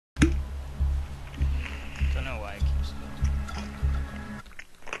know why it keeps...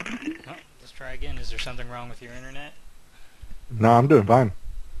 Oh, let's try again. Is there something wrong with your internet? No, I'm doing fine.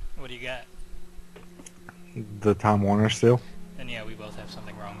 What do you got? The Time Warner still? Then yeah, we both have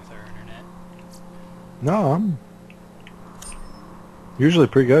something wrong with our internet. No, I'm usually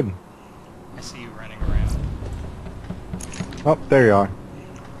pretty good. I see you running around. Oh, there you are.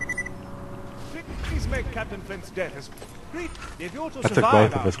 Please make Captain Flint's death as great. If you're to I took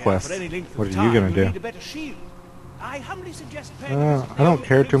survive both of out his here quests. for any length of What are you time, gonna you'll do? need a better shield. I humbly suggest paying I don't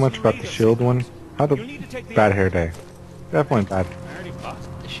care too much about the shield one. How the bad hair day? Definitely bad. I already bought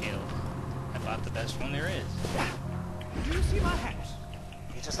the shield. I bought the best one there is. Do you see my hat?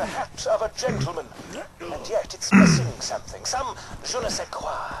 It is the hat of a gentleman, and yet it's missing something, some je ne sais quoi.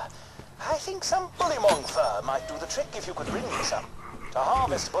 I think some bullymong fur might do the trick if you could bring me some. To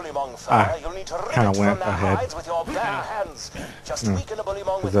harvest bullymong fur, you'll need to rip it from their hides with your bare hands. Just weaken a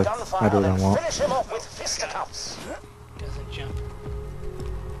bullymong with gunfire and then finish him off with fisticuffs. Doesn't jump.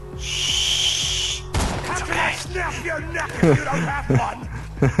 Shh. It's okay. Snap your neck if you don't have one.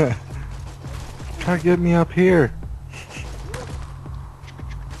 Try to get me up here.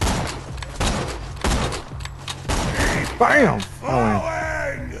 Bam!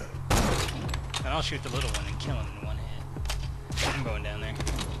 And I'll shoot the little one and kill him in one hit. I'm going down there.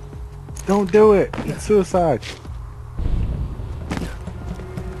 Don't do it. It's suicide.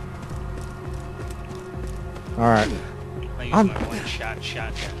 Alright. I use my one-shot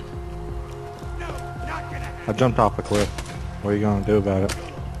shotgun. I jumped off a cliff. What are you gonna do about it?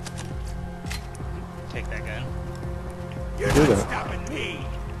 Take that gun. Do that.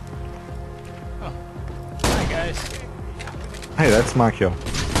 Oh. Hi guys. Hey, that's my kill.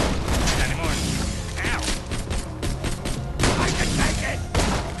 Not anymore. Ow. I can take it.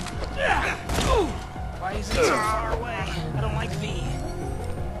 Why is it so far away? I don't like V.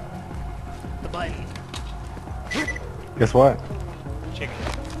 The button. Guess what? Chicken.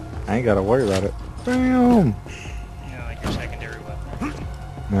 I ain't gotta worry about it. Bam! You know, like your secondary weapon.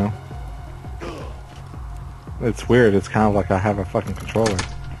 No. It's weird. It's kind of like I have a fucking controller.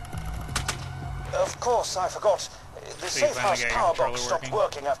 Of course, I forgot. The So you safe finally house got your power controller box stopped working?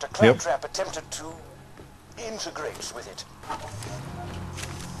 working after Claptrap attempted to integrate with it.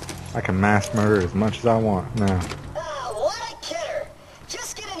 I can mass murder as much as I want now. What a kidder!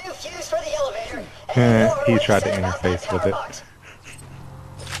 Just get a new fuse for the elevator. He tried to interface with it.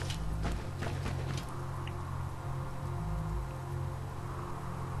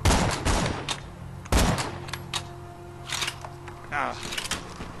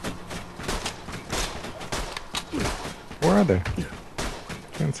 Where are they?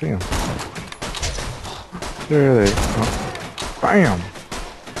 Can't see them. There they are. Bam!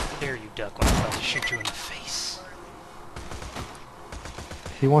 How dare you duck when I'm about to shoot you in the face?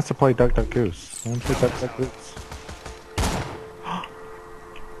 He wants to play Duck Duck Goose. Want to play Duck Duck Goose?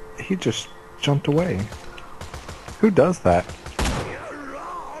 He just jumped away. Who does that? Okay,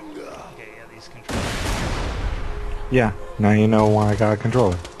 yeah, these controllers. Yeah, now you know why I got a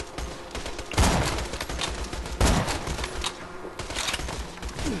controller.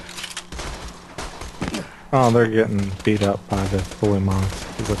 Oh, they're getting beat up by the bully monks.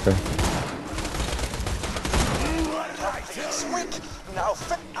 It's okay. Now,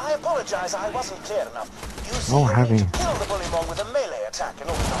 I apologize, I wasn't clear enough. You see, Oh, you need to kill the bullymong with a melee attack in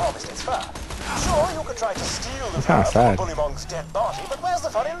order to harvest its fur. Sure, you could try to steal the fur from the bullymong's dead body, but where's the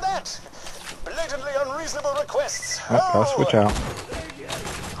fun in that? Blatantly unreasonable requests. Oh, I'll switch out.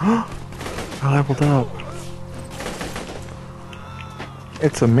 I leveled up.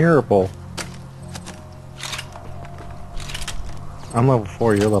 It's a miracle. I'm level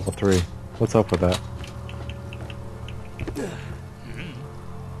 4, you're level 3. What's up with that?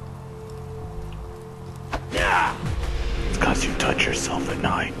 It's because you touch yourself at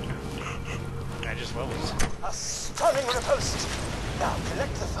night. I just leveled. A stunning riposte. Now,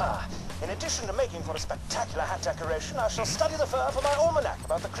 collect the fur. In addition to making for a spectacular hat decoration, I shall study the fur for my almanac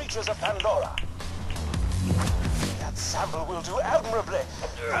about the creatures of Pandora. That sample will do admirably.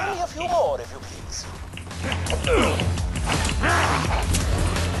 Bring me a few more, if you please. Give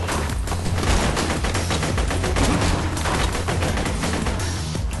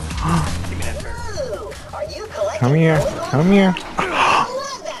me that fur. Are you collecting Come here. Come here. I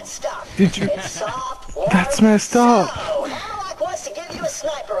love that stuff. Did you? It's soft, warm, That's messed up. So, Analog wants to give you a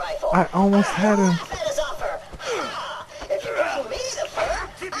sniper rifle. I almost had him. Laugh at his offer. If you bring me the fur,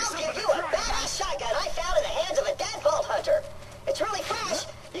 I'll give you a badass shotgun I found in the hands of a deadbolt hunter. It's really fresh.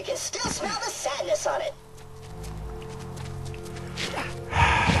 You can still smell the sadness on it.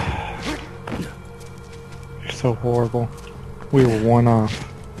 You're so horrible. We were one off.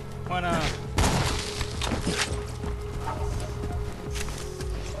 Why not?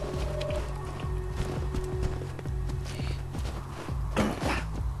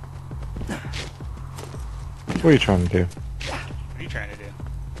 What are you trying to do? What are you trying to do?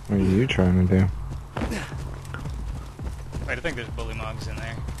 What are you trying to do? Wait, I think there's bully mogs in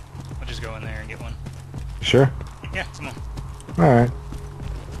there. I'll just go in there and get one. Sure? Yeah, come on. Alright.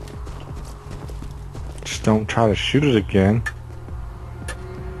 Just don't try to shoot it again.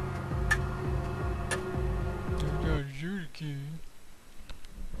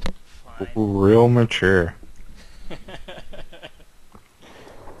 Fine. Real mature.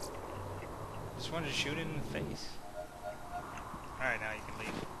 Just wanted to shoot it in the face. Alright, now you can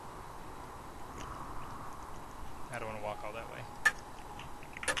leave. I don't want to walk all that way.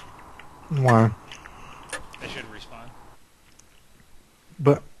 Why? They should respawn.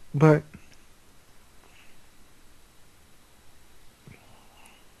 But...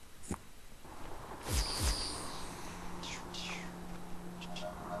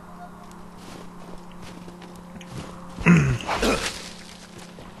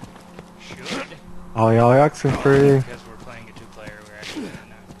 Should. All y'all asking for you. Because we're playing a two-player, we're actually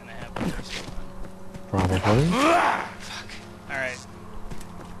not going to have one respawn. Probably. Fuck. Alright.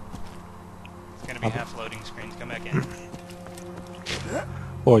 It's going to be half loading screens. Come back in.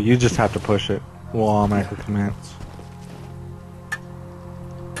 Well, you just have to push it. We'll automatically commence.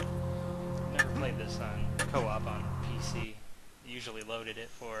 Never played this on co-op on PC. Usually loaded it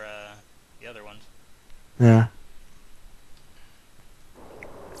for the other ones. Yeah.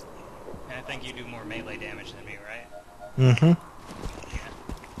 And I think you do more melee damage than me, right? Mm-hmm.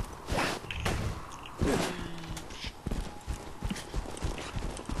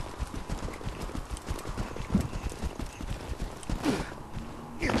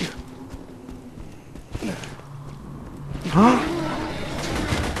 Huh?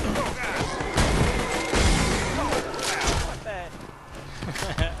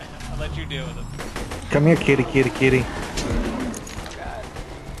 I'll let you deal with it. Come here, kitty, kitty, kitty.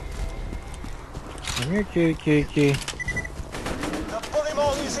 Come here, kitty, kitty, kitty. The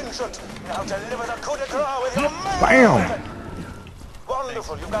bullymong is injured. Now deliver the coup de grace with your main Bam! weapon.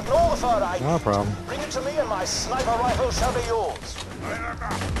 Wonderful, you've got all the fur I need. No problem. Bring it to me and my sniper rifle shall be yours.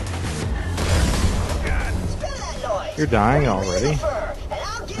 Spare that noise. You're dying Bring me already. the fur, and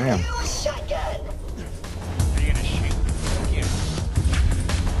I'll give Damn. you a shotgun. Are you gonna shoot? You.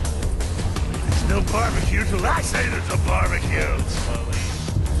 There's no barbecue till I say there's a barbecue. Slowly.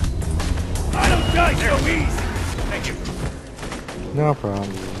 I don't die so easy. Thank you. No problem.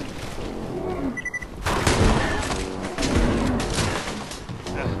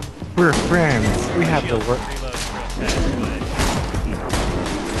 We're friends. We have to Shield work. reloads real fast,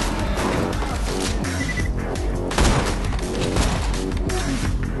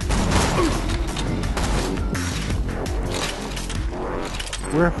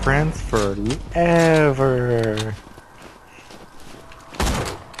 We're friends forever.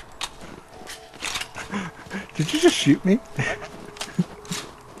 Did you just shoot me?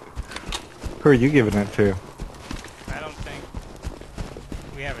 Who are you giving it to? I don't think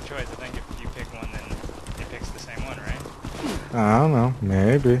we have a choice. I think if you pick one, then it picks the same one, right? I don't know.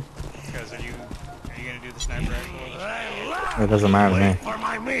 Maybe. Because are you gonna do the sniper rifle? It doesn't matter to me. For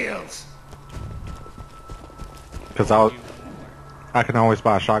my meals. Because I can always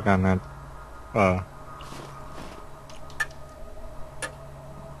buy a shotgun at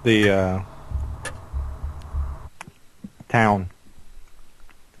the town.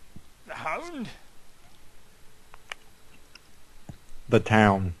 The Hound? The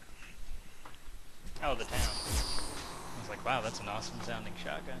town. Oh, the town. I was like, wow, that's an awesome sounding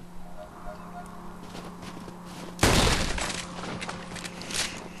shotgun.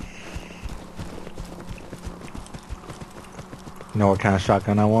 You know what kind of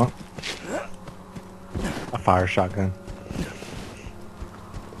shotgun I want? A fire shotgun.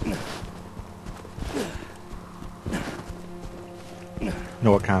 You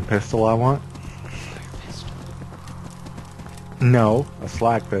know what kind of pistol I want? No, a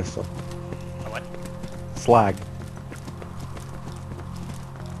slag pistol. A what? Slag.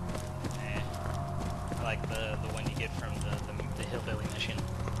 I like the one you get from the hillbilly mission.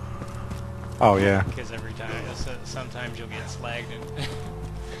 Oh yeah. Because every time, sometimes you'll get slagged and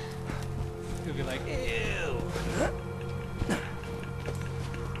you'll be like, ew.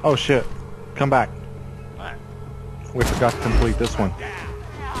 Oh shit. Come back. What? We forgot to complete this one.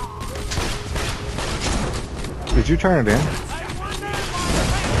 Did you turn it in?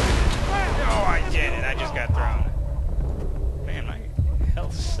 Oh, I did it. I just got thrown. Man, my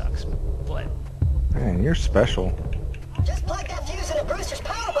health sucks. Blood. Man, you're special. Just plug that fuse in a Brewster's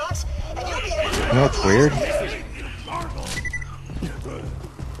power box, and you'll be able to... You know what's weird?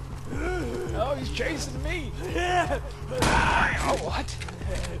 Oh, he's chasing me. Oh, what?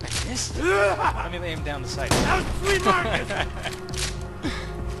 I missed. Let me lay him down the side. Flea market!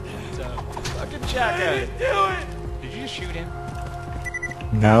 Fucking shotgun. Do it! Did you shoot him?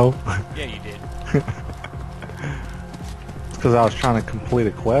 No. Yeah, you did. It's because I was trying to complete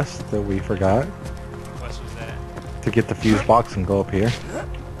a quest that we forgot. What quest was that? To get the fuse box and go up here.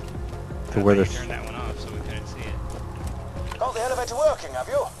 To where You there's... turned that one off so we couldn't see it. Got the elevator working, have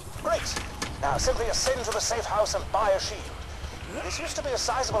you? Great. Now simply ascend to the safe house and buy a shield. This used to be a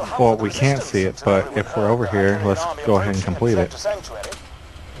sizable hub Well, for the we can't resistance see it, until but everyone if we're heard over the here, Hyperion let's army go ahead and approaching complete fled it. to sanctuary.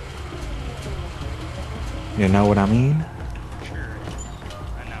 You know what I mean? Sure.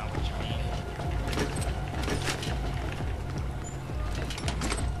 I know what you mean.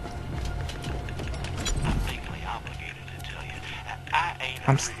 Legally obligated to tell you, I ain't.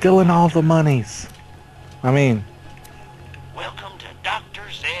 I'm stealing all the monies. I mean, Welcome to Dr.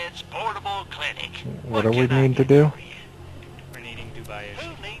 Zed's portable clinic. what do we can I need to do do? for you? We're needing to buy a Who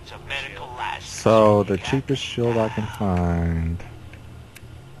shield. needs a medical license? So, the You got cheapest me shield I can now. find.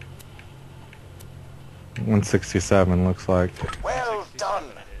 167 looks like. Well done. 67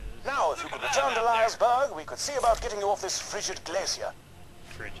 it is. Now, if you could return to Liarsburg, we could see about getting you off this frigid glacier.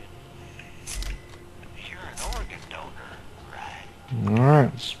 Frigid. You're an organ donor, right?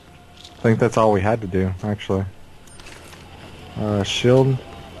 Alright. I think that's all we had to do, actually. Shield.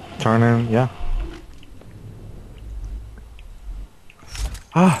 Turn in, yeah.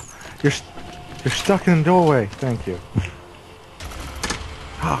 Ah! You're stuck in the doorway. Thank you.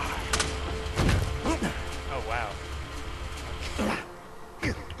 Ah. Oh, wow.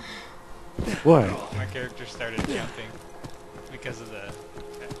 What? My character started jumping because of the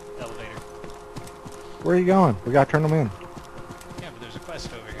elevator. Where are you going? We gotta turn them in. Yeah, but there's a quest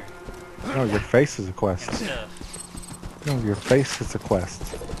over here. No, your face is a And quest. stuff. No, your face is a quest.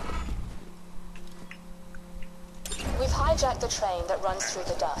 We've hijacked the train that runs through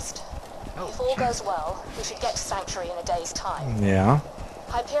the dust. If all goes well, we should get to Sanctuary in a day's time. Yeah.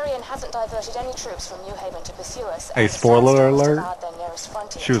 Hyperion hasn't diverted any troops from New Haven to pursue us. Hey, and the spoiler sandstorms alert. devoured their nearest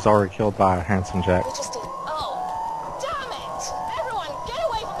frontier She was town. already killed by a handsome Jack. We just need... Oh, damn it! Everyone, get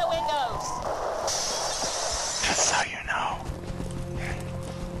away from the windows! Just so you know.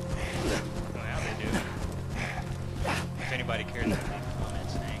 Well, now they do. If anybody cares, leave a comment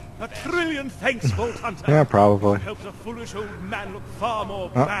saying A bad. trillion thanks, Bolt Hunter. Yeah, probably. Helped a foolish old man look far more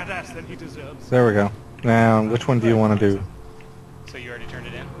Oh. badass than he deserves. There we go. Now, which one do you want to do? So you already turned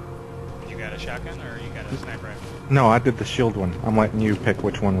it in? You got a shotgun or you got a sniper rifle? No, I did the shield one. I'm letting you pick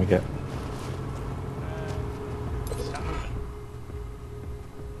which one we get. Stop moving.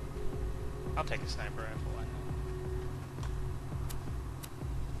 I'll take a sniper rifle. Why not?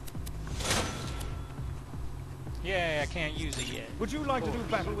 Yay, I can't use it yet. Would you like to do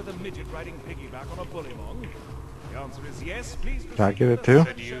battle with a midget riding piggyback on a bullymong? The answer is yes. Please. Did I get it too?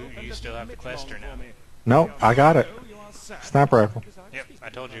 So do you still have the quest or no? Nope, I got it. Sniper rifle. Yep, I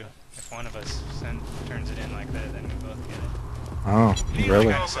told you. If one of us turns it in like that, then we both get it. Oh,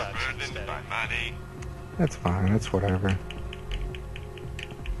 really? Kinda sucks instead. By money. That's fine. It's whatever.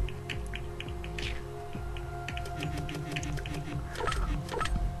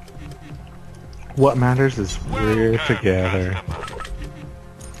 What matters is we're together.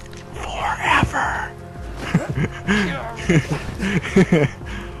 Forever.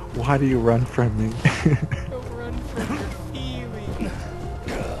 Why do you run from me? Don't run from your feelings.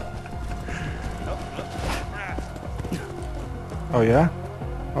 Oh yeah?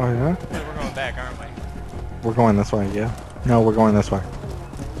 Oh yeah? We're going back, aren't we? We're going this way, yeah? No, we're going this way.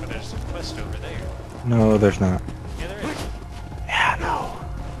 But there's a quest over there. No, there's not. Yeah, there is. Yeah, no.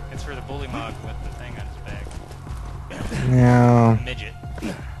 It's for the bully mog with the thing on his back. Yeah. Midget.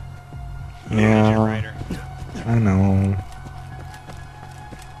 Midget Yeah. rider. I know.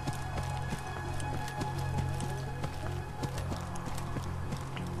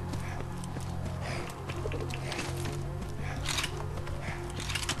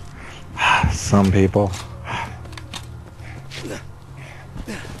 Some people.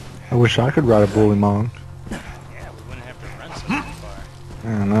 I wish I could ride a bully mong. Yeah, we wouldn't have to run so far. I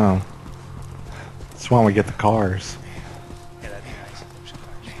don't know. That's why we get the cars. Yeah, that'd be nice. There's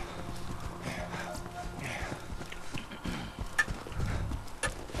cars.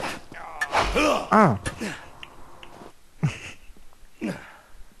 Ah.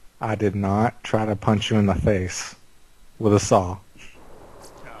 I did not try to punch you in the face with a saw. Oh,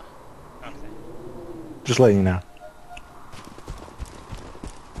 okay. Just letting you know.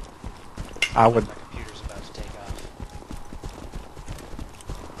 I would. My computer's about to take off.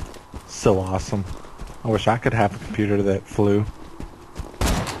 So awesome. I wish I could have a computer that flew.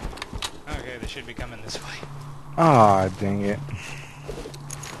 Okay, they should be this way. Ah, dang it.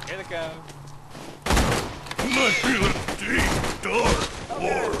 Here they come. Must be a deep, dark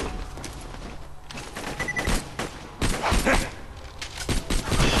hole.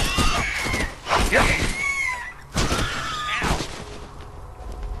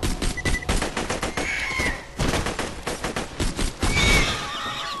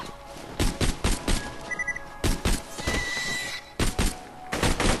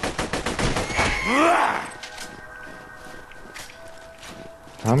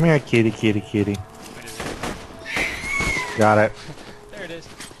 Come here, kitty, kitty, kitty. What is it? Got it. There it is.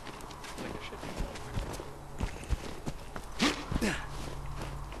 Like there should be.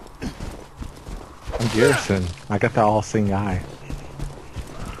 I'm Gearson. I got the all-seeing eye.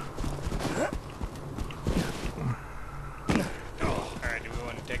 Alright, do we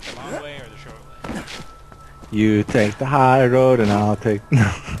want to take the long way or the short way? You take the high road and I'll take...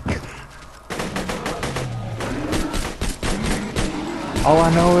 All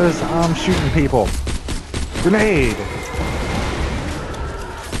I know is I'm shooting people. Grenade!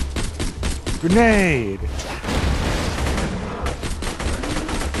 Grenade!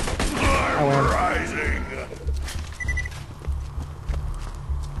 I win. Rising.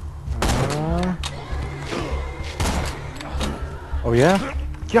 Oh yeah?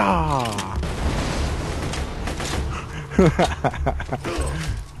 Yeah!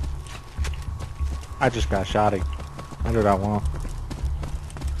 I just got shotty. I did I want.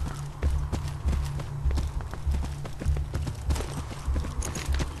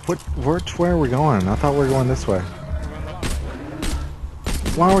 Which way are we going? I thought we were going this way.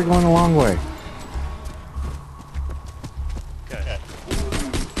 Why are we going the long way? Good.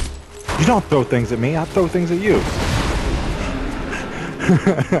 You don't throw things at me, I throw things at you.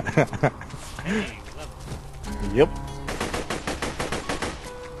 Hey, level. Yep.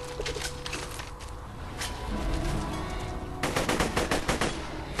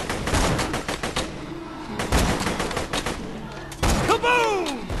 Kaboom!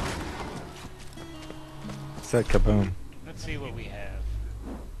 Said kaboom. Let's see what we have.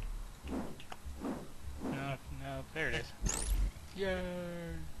 No, there it is. Yay!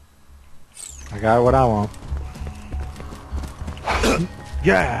 I got what I want.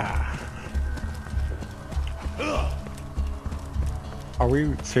 Yeah! Are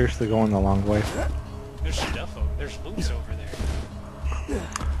we seriously going the long way? There's stuff over there's loops over there.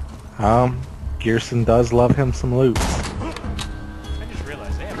 Gearson does love him some loops. I just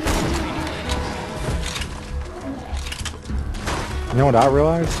realized they have You know what I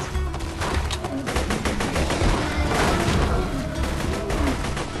realized?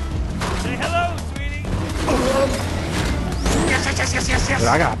 Say hello, sweetie! That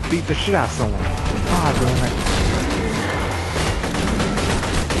I gotta beat the shit out of someone. Ah, damn it.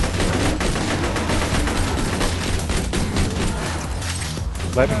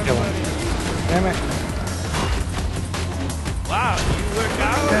 Let me kill him. Damn it. Wow, you work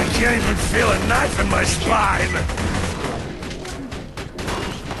out? I can't even feel a knife in my spine.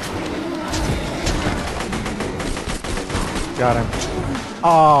 Got him.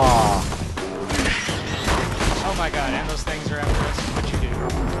 Ah. Oh my god, and those things are after us. What'd you do?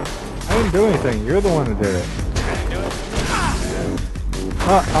 I didn't do anything. You're the one who did it. I didn't do it?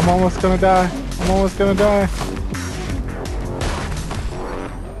 Ah, I'm almost gonna die. I'm almost gonna die.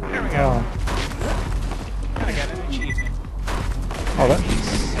 There we go. Oh, I got an achievement. oh that.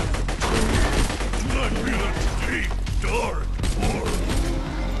 Must be a deep, dark hole.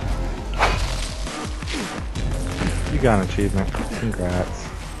 You got an achievement. Congrats.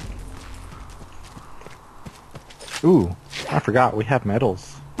 Ooh, I forgot. We have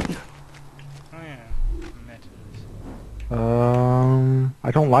medals. Oh yeah, metals. I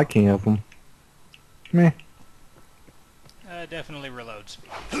don't like any of them. Meh. Definitely reload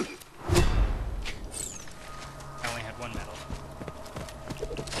speed. I only had one medal.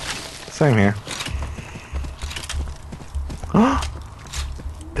 Same here.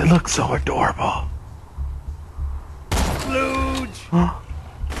 They look so adorable. Luge.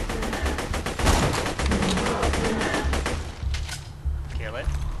 Kill it.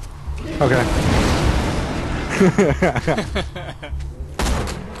 Okay.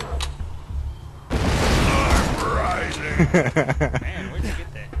 Rising. Man, where'd you get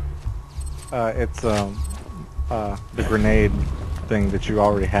that? It's the grenade thing that you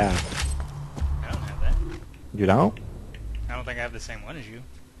already have. I don't have that. You don't? I don't think I have the same one as you.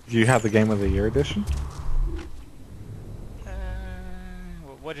 Do you have the Game of the Year edition?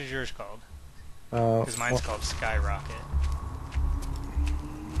 What is yours called? Because Well, mine's called Skyrocket.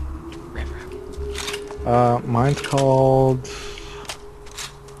 Red Rocket. mine's called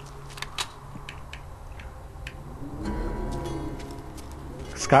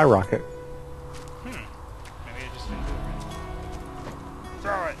skyrocket. Maybe I just didn't do it right.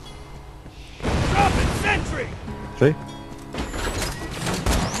 Throw it. Drop it, sentry! See?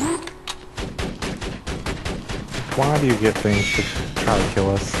 Why do you get things to try to kill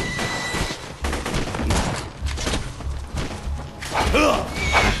us?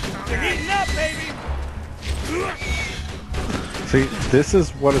 You're heating up, baby! See, this is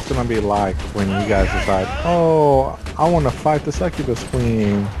what it's gonna be like when you guys decide, oh, I want to fight the succubus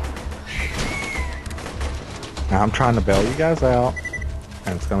queen. Now I'm trying to bail you guys out,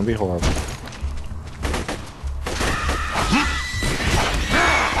 and it's gonna be horrible.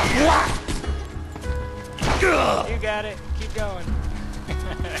 You got it. Keep going.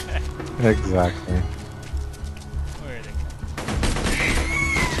 Exactly. Where are they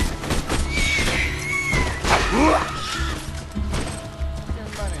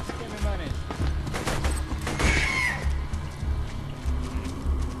Give me money.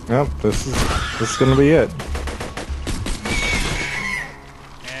 Yep, this is gonna be it.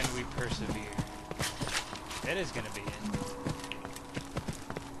 And we persevere. That is gonna be it.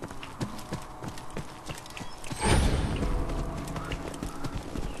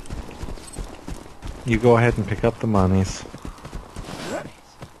 You go ahead and pick up the monies.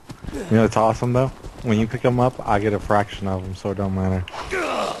 You know, it's awesome though. When you pick them up, I get a fraction of them, so it don't matter.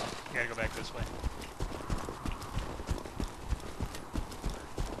 Gotta go back this way.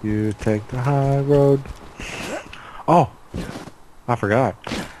 You take the high road. Oh, I forgot.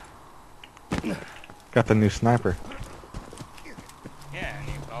 Got the new sniper. Yeah, and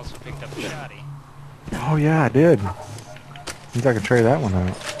you also picked up the shotty. Oh yeah, I did. Seems I can trade that one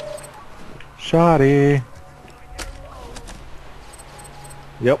out. Shoddy.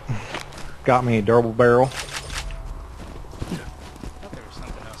 Yep. Got me a durable barrel. I thought there was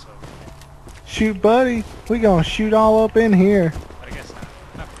something else over there. Shoot, buddy. We gonna shoot all up in here. But I guess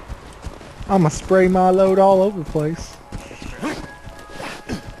not. I'ma spray my load all over the place.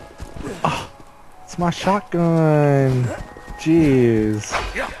 Oh, it's my shotgun. Jeez.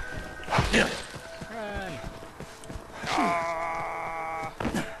 Run.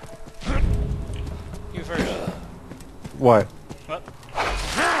 You first. What? What?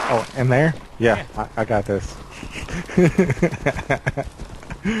 Oh, in there? Yeah, I got this.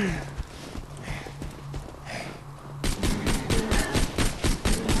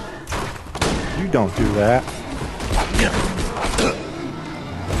 You don't do that.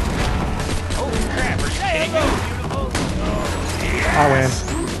 Holy crap, are you kidding me? I win.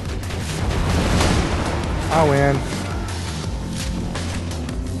 I win.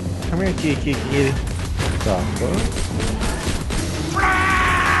 Come here, kitty. The fuck?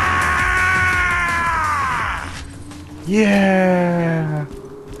 Yeah.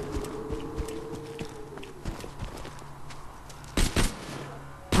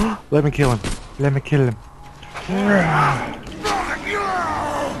 Let me kill him. Let me kill him.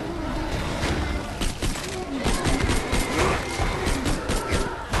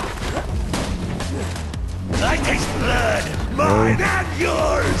 I taste blood, mine and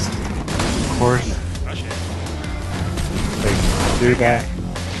yours. Of course, Rush it. they do that.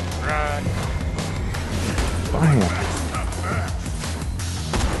 Run. Bam.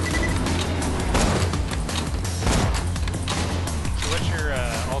 So what's your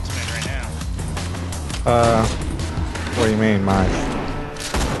ultimate right now? What do you mean, my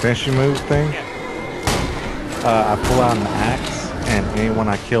finishing move thing? Yeah. I pull out an axe, and anyone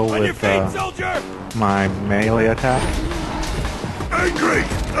I kill On your with feet, soldier! my melee attack, Angry,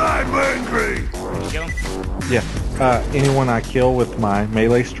 I'm angry. Did you kill him? yeah, anyone I kill with my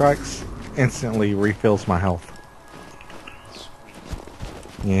melee strikes instantly refills my health.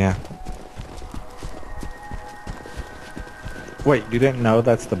 Yeah. Wait, you didn't know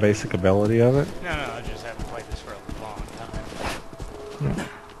that's the basic ability of it? No, I just haven't played this for a long time.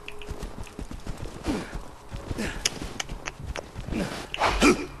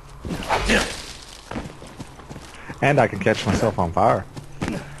 And I can catch myself on fire.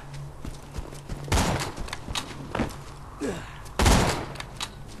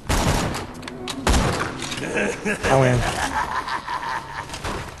 I win.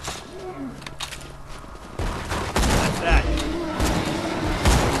 What's that?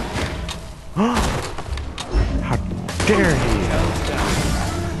 How dare he?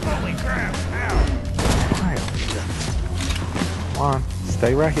 Holy crap! Ow! Come on,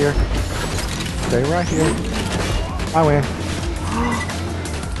 stay right here. Stay right here. I win.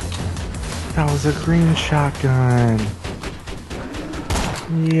 That was a green shotgun.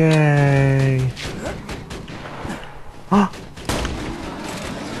 Yay.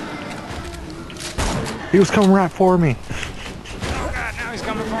 He was coming right for me. Oh god, now he's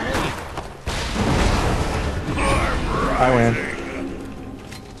coming I win.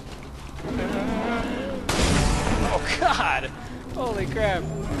 Oh God! Holy crap!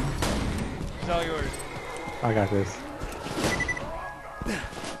 It's all yours. I got this.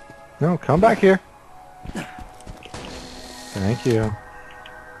 No, come back here. Thank you. I'll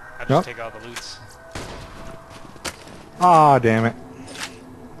just Nope. take all the loots. Aw, damn it.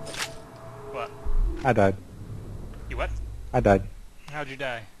 What? I died. You what? I died. How'd you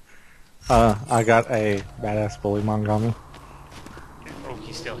die? I got a badass bully mong on me. Oh,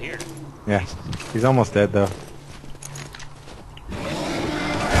 he's still here. Yeah. He's almost dead, though.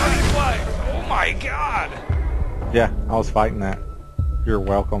 What? Oh my God! Yeah, I was fighting that. You're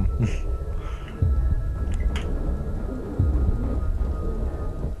welcome.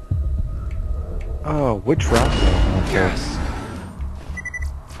 Oh, which route? Okay. Yes.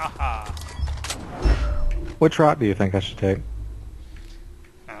 Haha. Which route do you think I should take?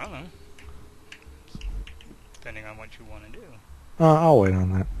 I don't know. Depending on what you want to do. I'll wait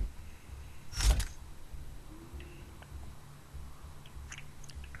on that.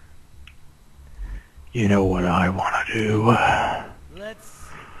 You know what I want to do? Let's.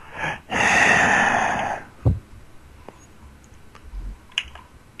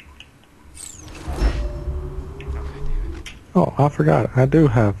 Oh, I forgot. I do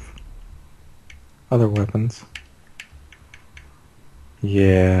have other weapons.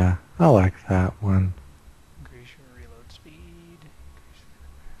 Yeah, I like that one. Increase your reload speed.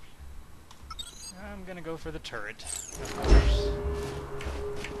 I'm gonna go for the turret, of course.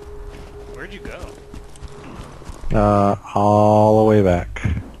 Where'd you go? All the way back.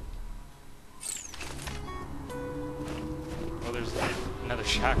 Well, there's another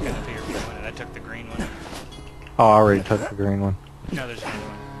shotgun up here if you want it. I took the green one. Oh, I already took the green one. No, there's another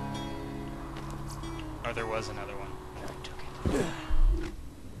one. Or there was another one. I took it.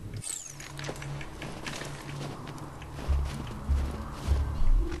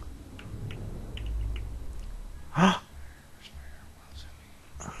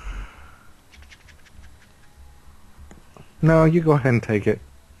 No, you go ahead and take it.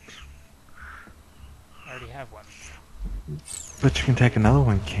 I already have one. But you can take another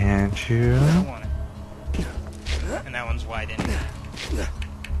one, can't you? I don't want it. And that one's wide anyway.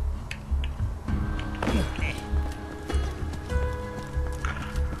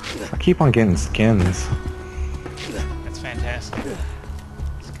 I keep on getting skins. That's fantastic.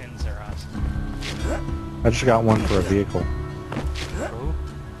 Skins are awesome. I just got one for a vehicle. Who?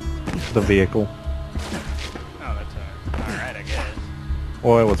 The vehicle. Oh, that's alright, I guess.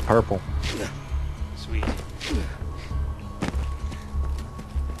 Oh, it was purple. Sweet.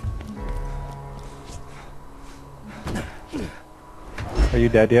 Are you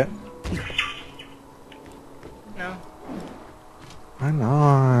dead yet? No, Why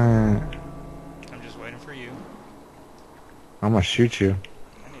not? I'm just waiting for you. I'm gonna shoot you.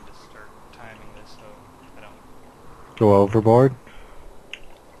 I need to start timing this so I don't... Go overboard?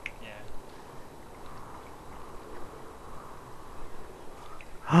 Yeah.